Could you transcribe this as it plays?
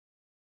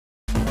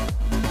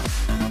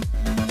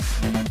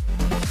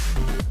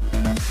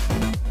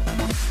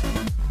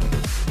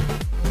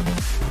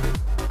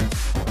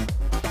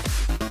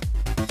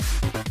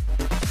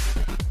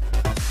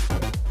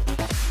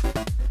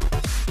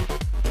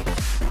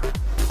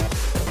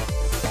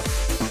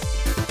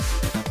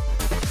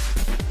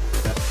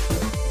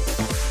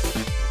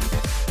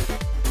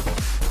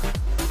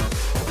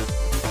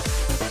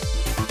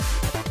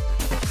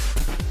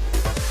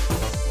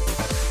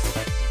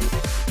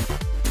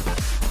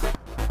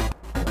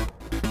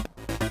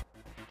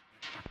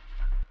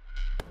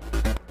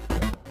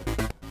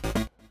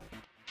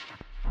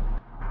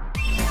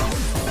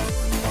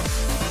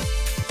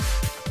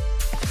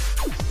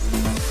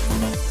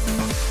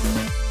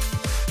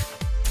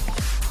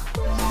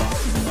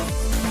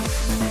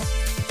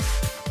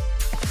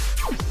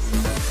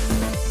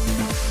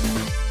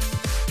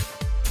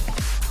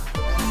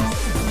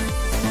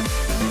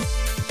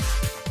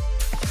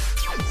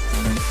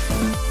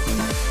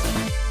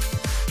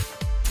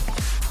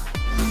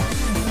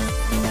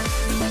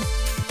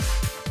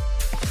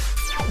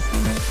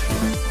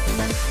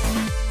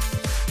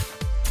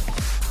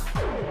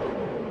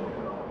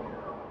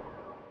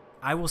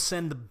I will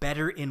send the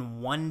Better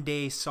in 1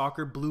 Day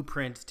soccer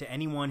blueprint to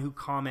anyone who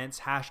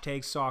comments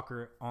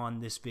 #soccer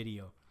on this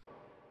video.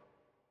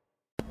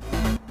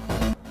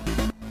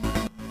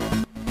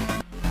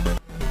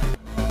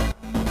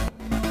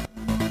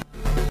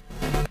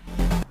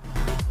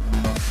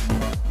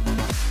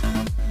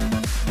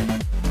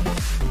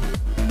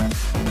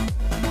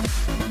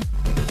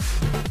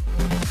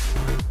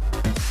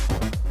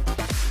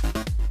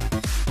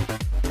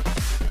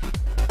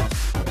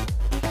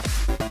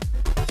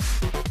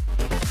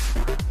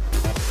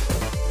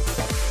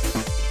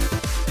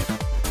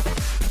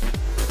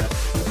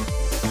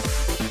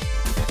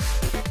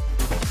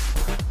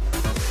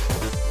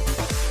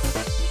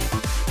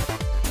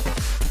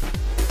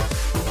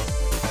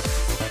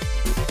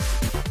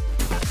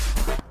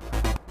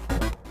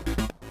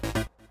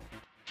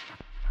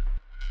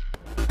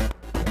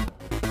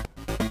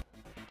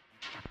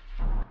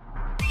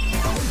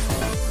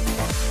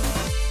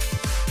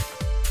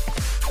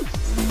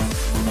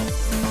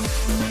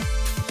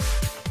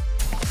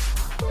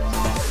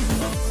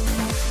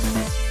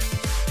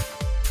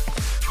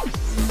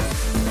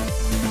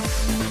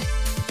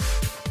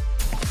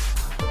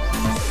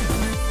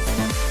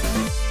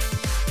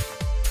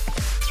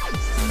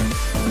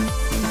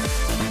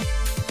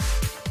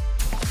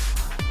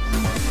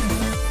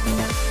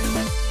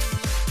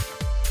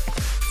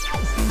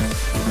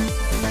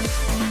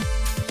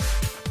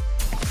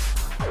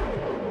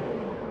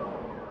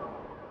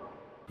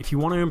 If you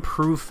want to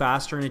improve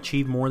faster and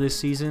achieve more this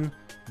season,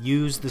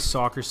 use the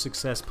Soccer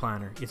Success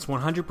Planner. It's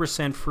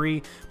 100%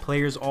 free.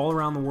 Players all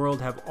around the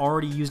world have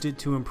already used it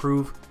to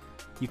improve.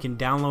 You can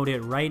download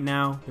it right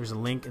now. There's a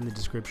link in the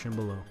description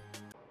below.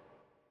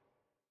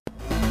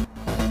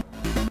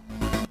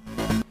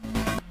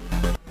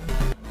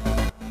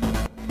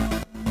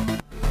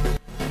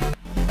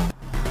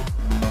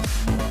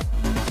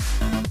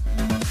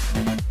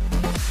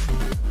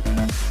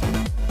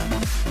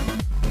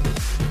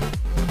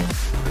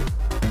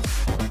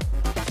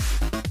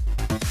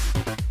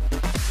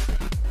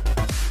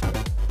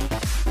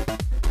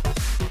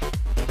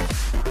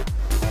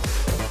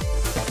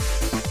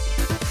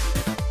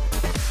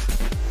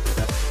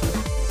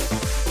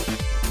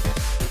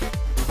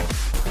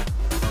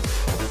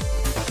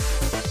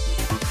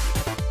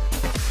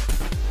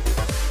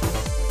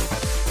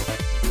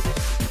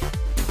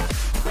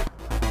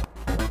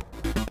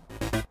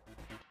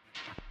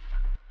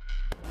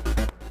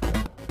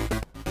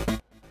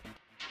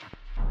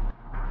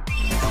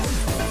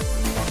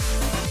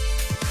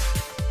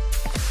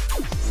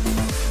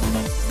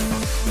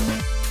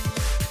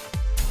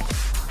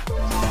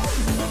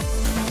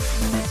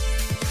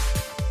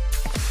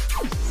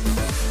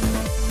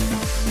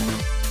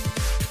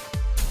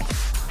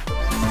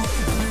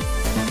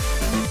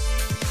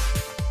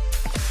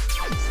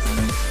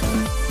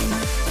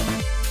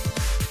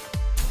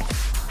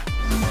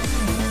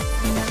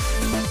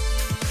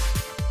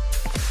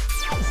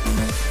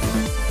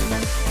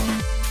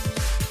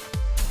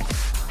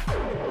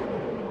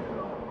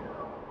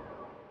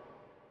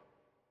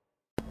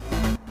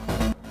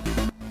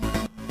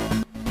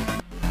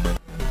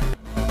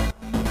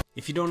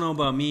 If you don't know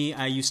about me,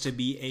 I used to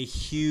be a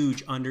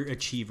huge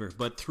underachiever,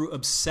 but through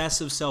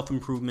obsessive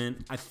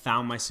self-improvement, I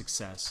found my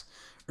success.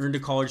 Earned a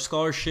college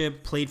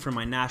scholarship, played for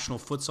my national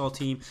futsal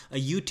team,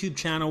 a YouTube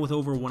channel with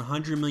over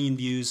 100 million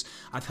views.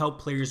 I've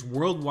helped players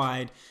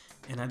worldwide,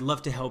 and I'd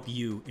love to help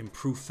you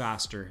improve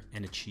faster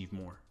and achieve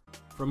more.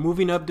 From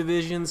moving up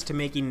divisions to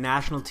making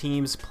national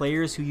teams,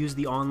 players who use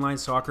the Online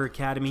Soccer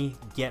Academy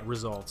get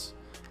results.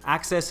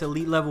 Access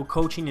elite level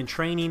coaching and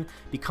training,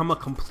 become a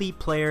complete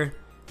player,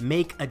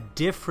 make a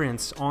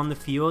difference on the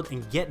field,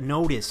 and get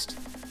noticed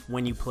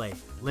when you play.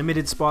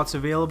 Limited spots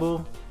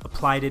available.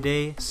 Apply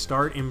today.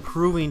 Start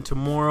improving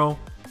tomorrow.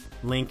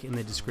 Link in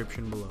the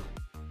description below.